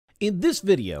In this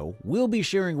video, we'll be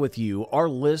sharing with you our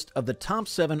list of the top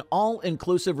 7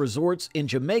 all-inclusive resorts in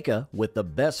Jamaica with the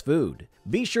best food.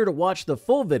 Be sure to watch the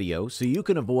full video so you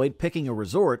can avoid picking a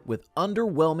resort with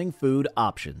underwhelming food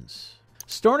options.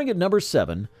 Starting at number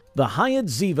 7, the Hyatt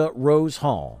Ziva Rose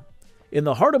Hall. In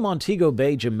the heart of Montego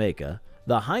Bay, Jamaica,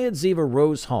 the Hyatt Ziva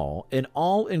Rose Hall, an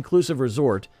all-inclusive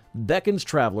resort, beckons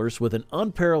travelers with an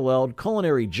unparalleled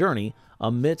culinary journey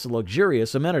amidst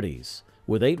luxurious amenities.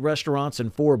 With 8 restaurants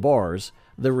and 4 bars,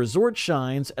 the resort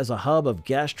shines as a hub of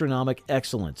gastronomic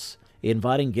excellence,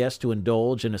 inviting guests to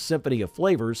indulge in a symphony of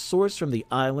flavors sourced from the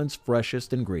island's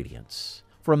freshest ingredients.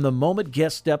 From the moment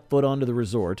guests step foot onto the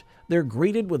resort, they're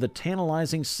greeted with a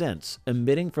tantalizing scents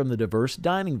emitting from the diverse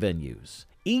dining venues.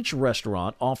 Each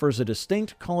restaurant offers a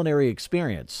distinct culinary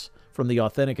experience, from the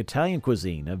authentic Italian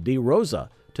cuisine of Di Rosa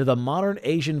to the modern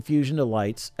Asian fusion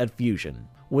delights at Fusion.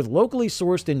 With locally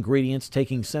sourced ingredients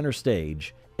taking center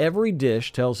stage, every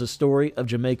dish tells a story of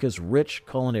Jamaica's rich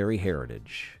culinary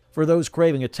heritage. For those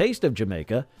craving a taste of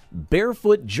Jamaica,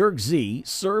 Barefoot Jerk Z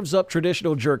serves up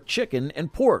traditional jerk chicken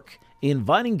and pork,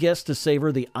 inviting guests to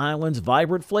savor the island's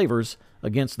vibrant flavors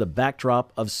against the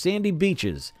backdrop of sandy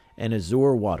beaches and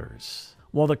azure waters.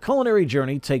 While the culinary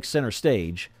journey takes center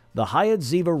stage, the Hyatt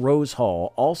Ziva Rose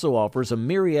Hall also offers a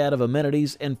myriad of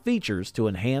amenities and features to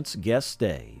enhance guest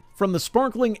stay. From the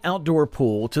sparkling outdoor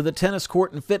pool to the tennis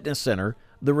court and fitness center,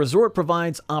 the resort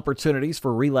provides opportunities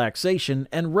for relaxation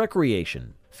and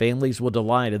recreation. Families will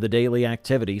delight in the daily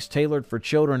activities tailored for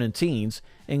children and teens,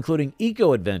 including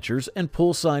eco-adventures and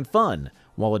poolside fun,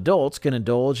 while adults can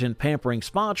indulge in pampering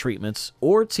spa treatments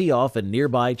or tee off at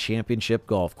nearby championship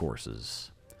golf courses.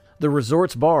 The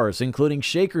resort's bars, including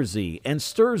Shaker Z and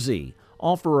Stir Z,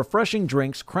 offer refreshing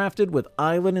drinks crafted with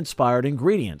island-inspired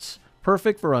ingredients,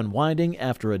 perfect for unwinding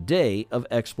after a day of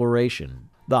exploration.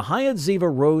 The Hyatt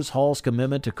Ziva Rose Hall's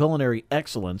commitment to culinary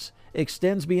excellence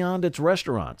extends beyond its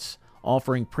restaurants,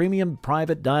 offering premium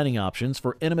private dining options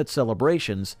for intimate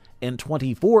celebrations and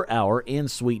 24-hour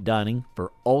in-suite dining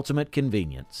for ultimate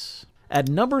convenience. At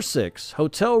number 6,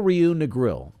 Hotel Rio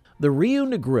Negril. The Rio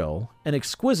Negril, an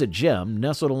exquisite gem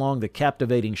nestled along the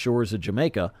captivating shores of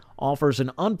Jamaica, offers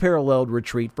an unparalleled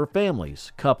retreat for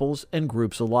families, couples, and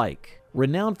groups alike.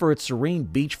 Renowned for its serene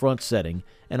beachfront setting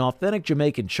and authentic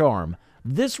Jamaican charm,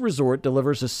 this resort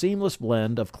delivers a seamless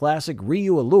blend of classic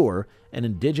Rio allure and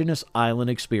indigenous island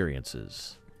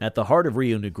experiences. At the heart of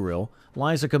Rio Negril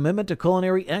lies a commitment to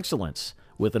culinary excellence,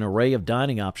 with an array of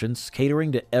dining options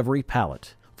catering to every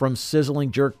palate. From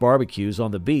sizzling jerk barbecues on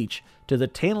the beach to the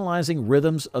tantalizing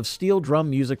rhythms of steel drum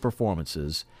music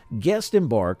performances, guests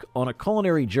embark on a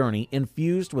culinary journey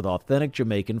infused with authentic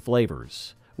Jamaican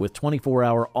flavors. With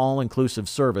 24-hour all-inclusive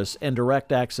service and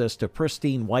direct access to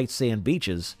pristine white sand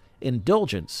beaches,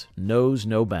 indulgence knows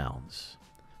no bounds.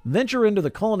 Venture into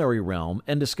the culinary realm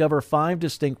and discover 5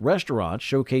 distinct restaurants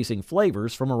showcasing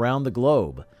flavors from around the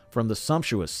globe. From the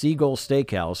sumptuous Seagull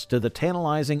Steakhouse to the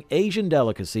tantalizing Asian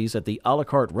delicacies at the a la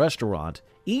carte restaurant,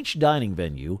 each dining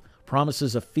venue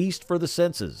promises a feast for the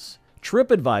senses.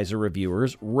 TripAdvisor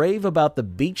reviewers rave about the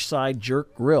Beachside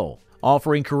Jerk Grill,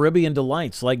 offering Caribbean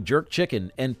delights like jerk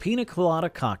chicken and pina colada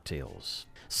cocktails.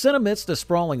 Set amidst a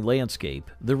sprawling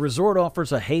landscape, the resort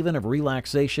offers a haven of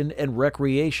relaxation and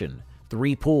recreation.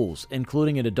 3 pools,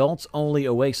 including an adults-only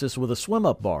oasis with a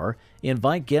swim-up bar,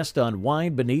 invite guests to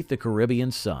unwind beneath the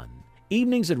Caribbean sun.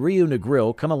 Evenings at Rio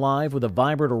Negril come alive with a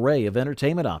vibrant array of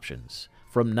entertainment options.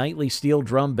 From nightly steel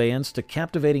drum bands to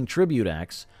captivating tribute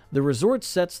acts, the resort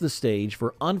sets the stage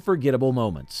for unforgettable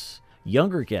moments.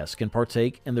 Younger guests can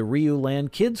partake in the Rio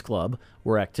Land Kids Club,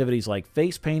 where activities like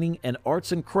face painting and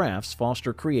arts and crafts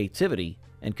foster creativity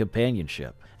and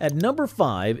companionship. At number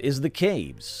 5 is the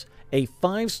Caves. A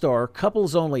 5-star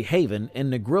couples-only haven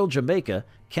in Negril, Jamaica,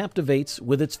 captivates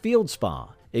with its field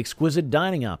spa, exquisite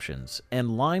dining options,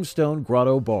 and limestone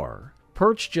grotto bar.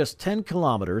 Perched just 10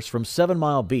 kilometers from 7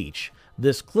 Mile Beach,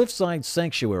 this cliffside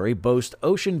sanctuary boasts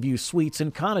ocean view suites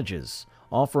and cottages,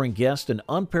 offering guests an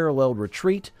unparalleled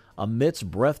retreat amidst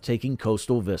breathtaking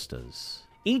coastal vistas.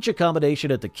 Each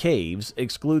accommodation at the Caves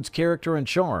excludes character and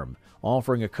charm,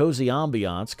 offering a cozy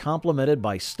ambiance complemented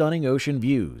by stunning ocean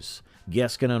views.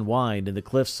 Guests can unwind in the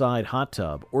cliffside hot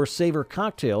tub or savor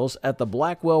cocktails at the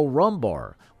Blackwell Rum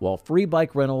Bar, while free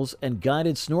bike rentals and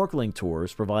guided snorkeling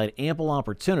tours provide ample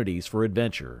opportunities for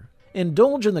adventure.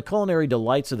 Indulge in the culinary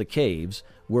delights of the Caves,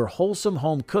 where wholesome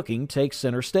home cooking takes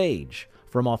center stage.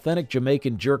 From authentic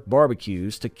Jamaican jerk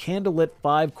barbecues to candlelit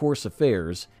 5-course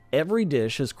affairs, every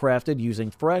dish is crafted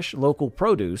using fresh local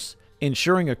produce,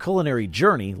 ensuring a culinary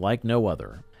journey like no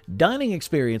other. Dining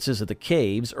experiences at the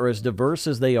Caves are as diverse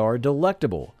as they are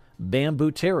delectable. Bamboo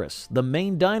Terrace, the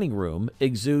main dining room,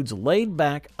 exudes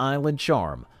laid-back island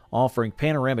charm, offering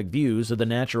panoramic views of the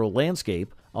natural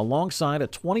landscape alongside a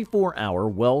 24-hour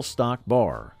well-stocked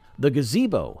bar. The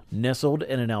gazebo, nestled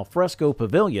in an alfresco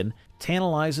pavilion,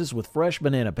 tantalizes with fresh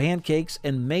banana pancakes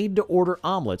and made-to-order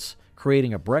omelets,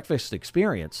 creating a breakfast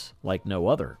experience like no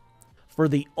other. For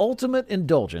the ultimate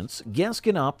indulgence, guests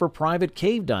can opt for private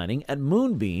cave dining at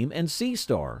Moonbeam and Sea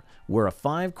Star, where a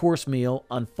 5-course meal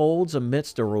unfolds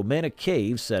amidst a romantic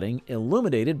cave setting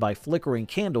illuminated by flickering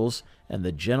candles and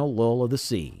the gentle lull of the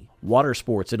sea. Water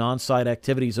sports and on-site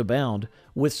activities abound,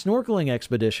 with snorkeling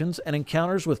expeditions and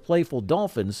encounters with playful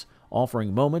dolphins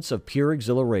offering moments of pure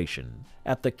exhilaration.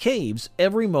 At the caves,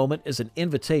 every moment is an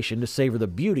invitation to savor the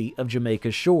beauty of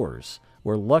Jamaica's shores,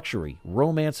 where luxury,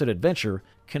 romance, and adventure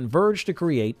converge to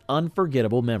create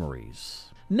unforgettable memories.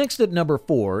 Next at number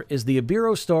 4 is the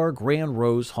Iberostar Grand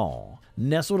Rose Hall.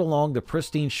 Nestled along the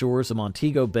pristine shores of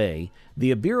Montego Bay,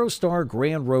 the Iberostar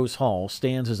Grand Rose Hall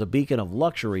stands as a beacon of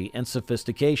luxury and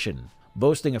sophistication.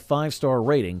 Boasting a 5-star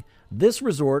rating, this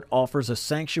resort offers a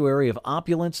sanctuary of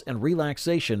opulence and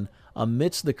relaxation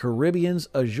amidst the Caribbean's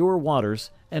azure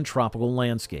waters and tropical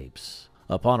landscapes.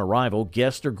 Upon arrival,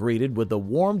 guests are greeted with the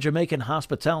warm Jamaican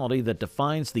hospitality that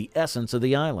defines the essence of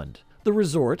the island. The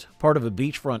resort, part of a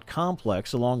beachfront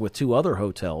complex along with 2 other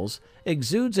hotels,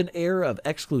 exudes an air of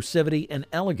exclusivity and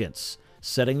elegance,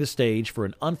 setting the stage for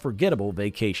an unforgettable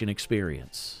vacation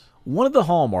experience. One of the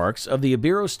hallmarks of the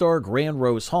Iberostar Grand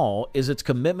Rose Hall is its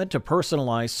commitment to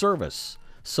personalized service.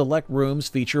 Select rooms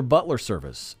feature butler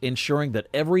service, ensuring that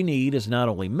every need is not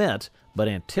only met, but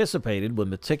anticipated with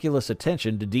meticulous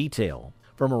attention to detail.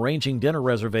 From arranging dinner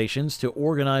reservations to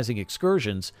organizing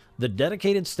excursions, the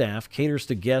dedicated staff caters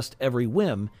to guests' every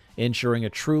whim, ensuring a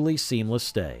truly seamless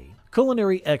stay.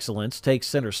 Culinary excellence takes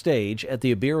center stage at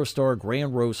the Iberostar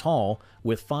Grand Rose Hall,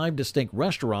 with 5 distinct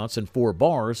restaurants and 4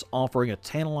 bars offering a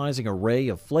tantalizing array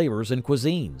of flavors and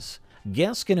cuisines.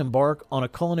 Guests can embark on a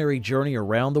culinary journey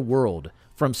around the world,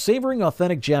 from savoring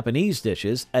authentic Japanese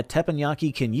dishes at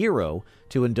Teppanyaki Kenyero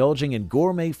to indulging in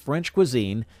gourmet French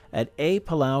cuisine at A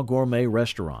Palau Gourmet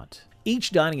Restaurant. Each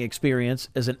dining experience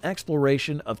is an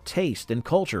exploration of taste and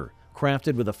culture,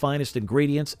 crafted with the finest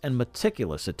ingredients and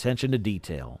meticulous attention to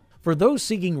detail. For those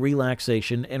seeking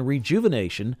relaxation and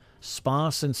rejuvenation,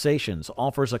 Spa Sensations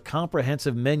offers a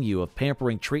comprehensive menu of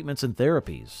pampering treatments and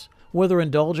therapies. Whether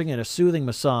indulging in a soothing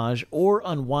massage or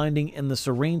unwinding in the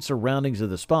serene surroundings of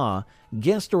the spa,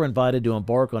 guests are invited to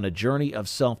embark on a journey of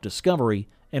self-discovery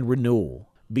and renewal.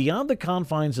 Beyond the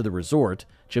confines of the resort,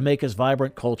 Jamaica's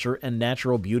vibrant culture and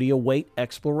natural beauty await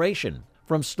exploration.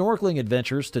 From snorkeling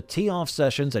adventures to tee-off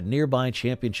sessions at nearby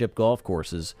championship golf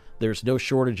courses, there's no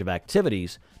shortage of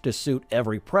activities to suit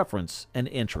every preference and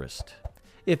interest.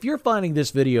 If you're finding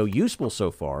this video useful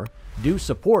so far, do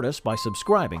support us by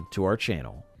subscribing to our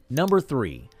channel. Number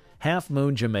 3. Half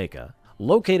Moon Jamaica.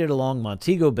 Located along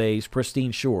Montego Bay's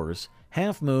pristine shores,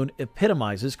 Half Moon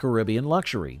epitomizes Caribbean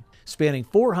luxury. Spanning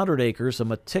 400 acres of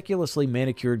meticulously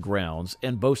manicured grounds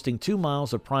and boasting 2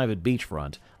 miles of private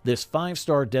beachfront, this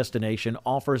 5-star destination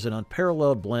offers an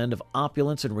unparalleled blend of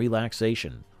opulence and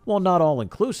relaxation. While not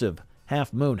all-inclusive,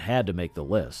 Half Moon had to make the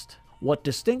list. What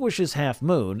distinguishes Half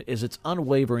Moon is its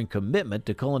unwavering commitment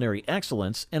to culinary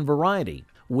excellence and variety.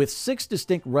 With 6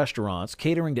 distinct restaurants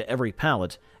catering to every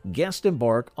palate, guests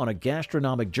embark on a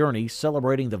gastronomic journey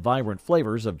celebrating the vibrant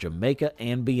flavors of Jamaica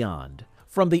and beyond.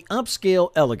 From the upscale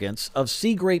elegance of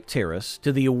Sea Grape Terrace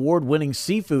to the award-winning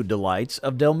seafood delights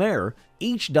of Del Mar,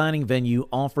 each dining venue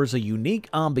offers a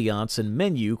unique ambiance and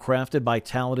menu crafted by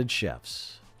talented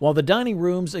chefs. While the dining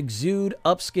rooms exude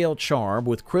upscale charm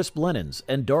with crisp linens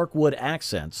and dark wood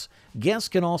accents, guests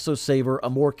can also savor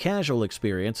a more casual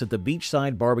experience at the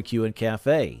beachside barbecue and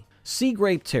cafe. Sea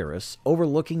Grape Terrace,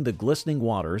 overlooking the glistening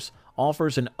waters,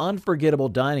 offers an unforgettable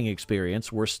dining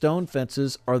experience where stone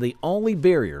fences are the only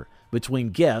barrier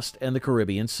between guest and the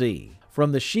Caribbean Sea.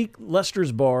 From the chic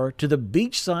Lester's Bar to the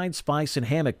beachside Spice and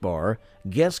Hammock Bar,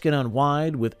 guests can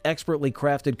unwind with expertly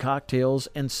crafted cocktails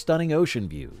and stunning ocean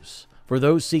views. For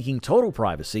those seeking total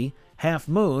privacy, Half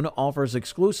Moon offers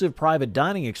exclusive private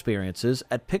dining experiences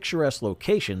at picturesque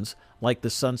locations like the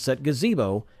Sunset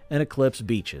Gazebo and Eclipse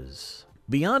Beaches.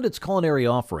 Beyond its culinary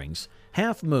offerings,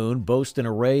 Half Moon boasts an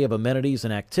array of amenities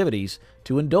and activities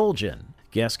to indulge in.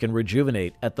 Guests can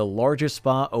rejuvenate at the largest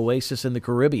spa oasis in the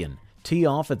Caribbean, tee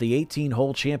off at the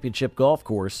 18-hole championship golf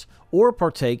course, or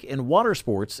partake in water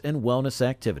sports and wellness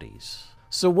activities.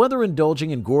 So whether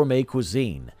indulging in gourmet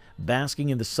cuisine, basking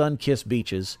in the sun-kissed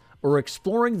beaches, or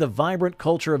exploring the vibrant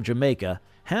culture of Jamaica,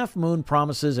 Half Moon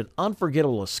promises an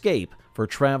unforgettable escape for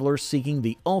travelers seeking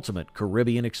the ultimate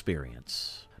Caribbean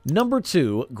experience. Number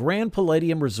 2. Grand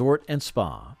Palladium Resort and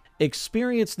Spa.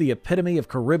 Experience the epitome of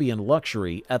Caribbean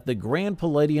luxury at the Grand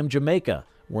Palladium Jamaica,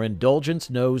 where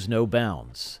indulgence knows no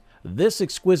bounds. This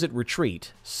exquisite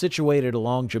retreat, situated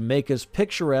along Jamaica's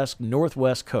picturesque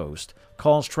northwest coast,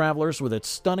 calls travelers with its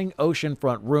stunning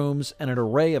oceanfront rooms and an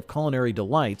array of culinary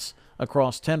delights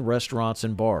across 10 restaurants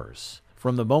and bars.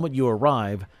 From the moment you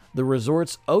arrive, the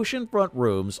resort's oceanfront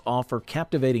rooms offer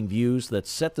captivating views that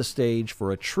set the stage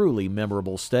for a truly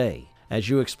memorable stay. As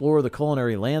you explore the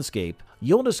culinary landscape,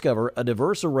 you'll discover a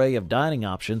diverse array of dining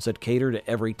options that cater to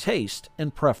every taste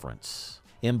and preference.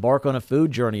 Embark on a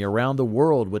food journey around the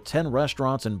world with 10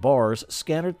 restaurants and bars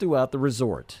scattered throughout the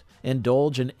resort.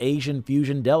 Indulge in Asian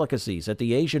fusion delicacies at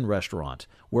the Asian restaurant,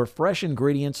 where fresh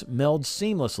ingredients meld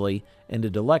seamlessly into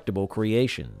delectable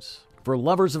creations. For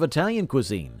lovers of Italian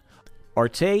cuisine,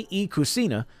 Arte e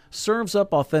Cucina serves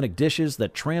up authentic dishes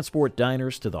that transport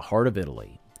diners to the heart of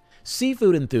Italy.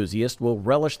 Seafood enthusiasts will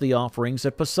relish the offerings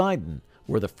at Poseidon,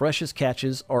 where the freshest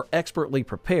catches are expertly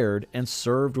prepared and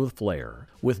served with flair.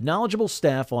 With knowledgeable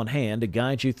staff on hand to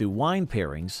guide you through wine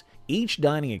pairings, each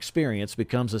dining experience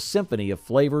becomes a symphony of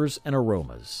flavors and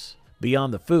aromas.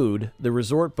 Beyond the food, the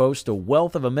resort boasts a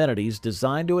wealth of amenities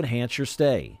designed to enhance your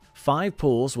stay. 5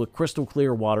 pools with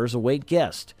crystal-clear waters await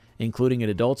guests, including an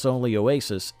adults-only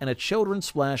oasis and a children's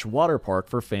splash water park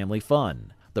for family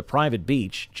fun. The private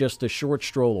beach, just a short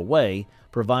stroll away,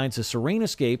 provides a serene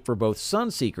escape for both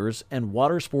sun-seekers and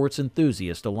water sports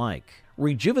enthusiasts alike.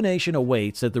 Rejuvenation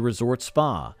awaits at the resort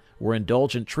spa, where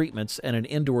indulgent treatments and an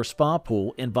indoor spa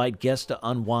pool invite guests to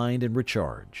unwind and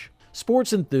recharge.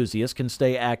 Sports enthusiasts can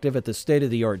stay active at the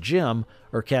state-of-the-art gym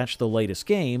or catch the latest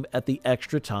game at the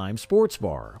Extra Time Sports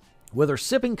Bar. Whether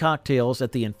sipping cocktails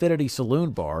at the Infinity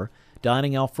Saloon Bar,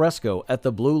 dining al fresco at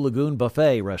the Blue Lagoon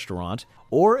Buffet restaurant,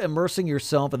 or immersing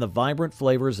yourself in the vibrant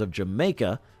flavors of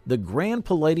Jamaica, the Grand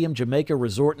Palladium Jamaica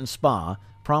Resort and Spa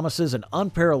promises an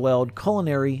unparalleled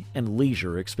culinary and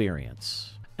leisure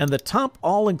experience. And the top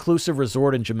all-inclusive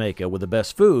resort in Jamaica with the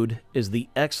best food is the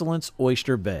Excellence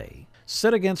Oyster Bay.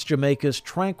 Set against Jamaica's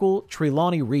tranquil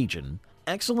Trelawney region,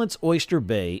 Excellence Oyster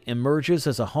Bay emerges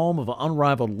as a home of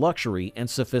unrivaled luxury and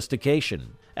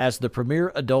sophistication. As the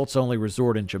premier adults-only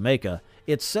resort in Jamaica,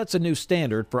 it sets a new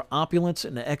standard for opulence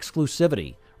and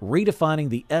exclusivity, redefining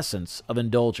the essence of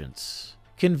indulgence.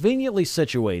 Conveniently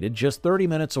situated just 30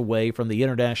 minutes away from the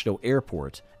international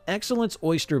airport, Excellence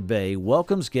Oyster Bay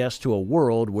welcomes guests to a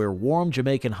world where warm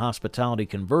Jamaican hospitality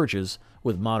converges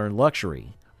with modern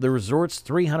luxury. The resort's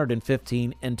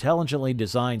 315 intelligently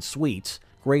designed suites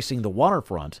gracing the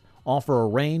waterfront offer a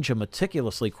range of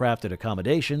meticulously crafted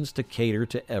accommodations to cater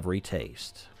to every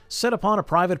taste. Set upon a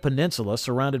private peninsula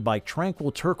surrounded by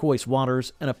tranquil turquoise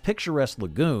waters and a picturesque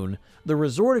lagoon, the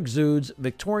resort exudes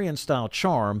Victorian-style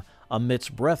charm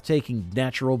amidst breathtaking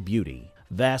natural beauty.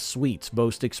 Vast suites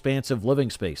boast expansive living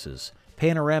spaces,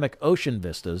 panoramic ocean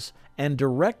vistas, and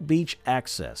direct beach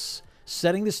access,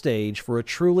 setting the stage for a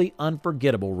truly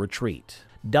unforgettable retreat.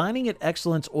 Dining at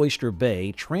Excellence Oyster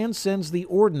Bay transcends the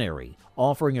ordinary,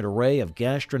 offering an array of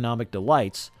gastronomic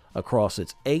delights across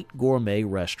its 8 gourmet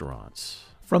restaurants.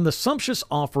 From the sumptuous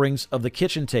offerings of the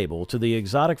kitchen table to the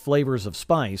exotic flavors of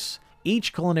spice,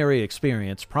 each culinary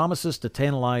experience promises to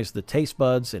tantalize the taste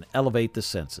buds and elevate the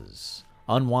senses.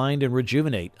 Unwind and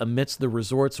rejuvenate amidst the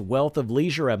resort's wealth of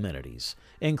leisure amenities,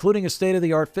 including a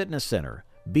state-of-the-art fitness center,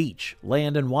 beach,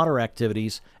 land and water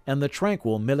activities, and the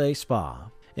tranquil Mille Spa.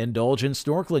 Indulge in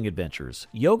snorkeling adventures,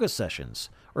 yoga sessions,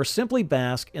 or simply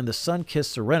bask in the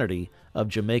sun-kissed serenity of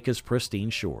Jamaica's pristine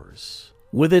shores.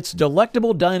 With its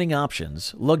delectable dining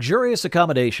options, luxurious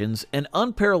accommodations, and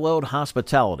unparalleled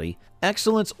hospitality,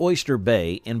 Excellence Oyster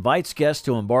Bay invites guests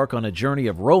to embark on a journey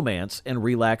of romance and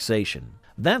relaxation.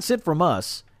 That's it from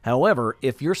us. However,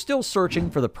 if you're still searching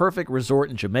for the perfect resort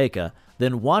in Jamaica,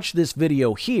 then watch this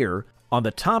video here on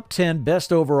the top 10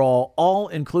 best overall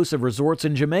all-inclusive resorts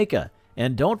in Jamaica.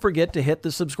 And don't forget to hit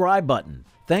the subscribe button.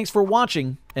 Thanks for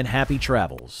watching and happy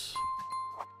travels.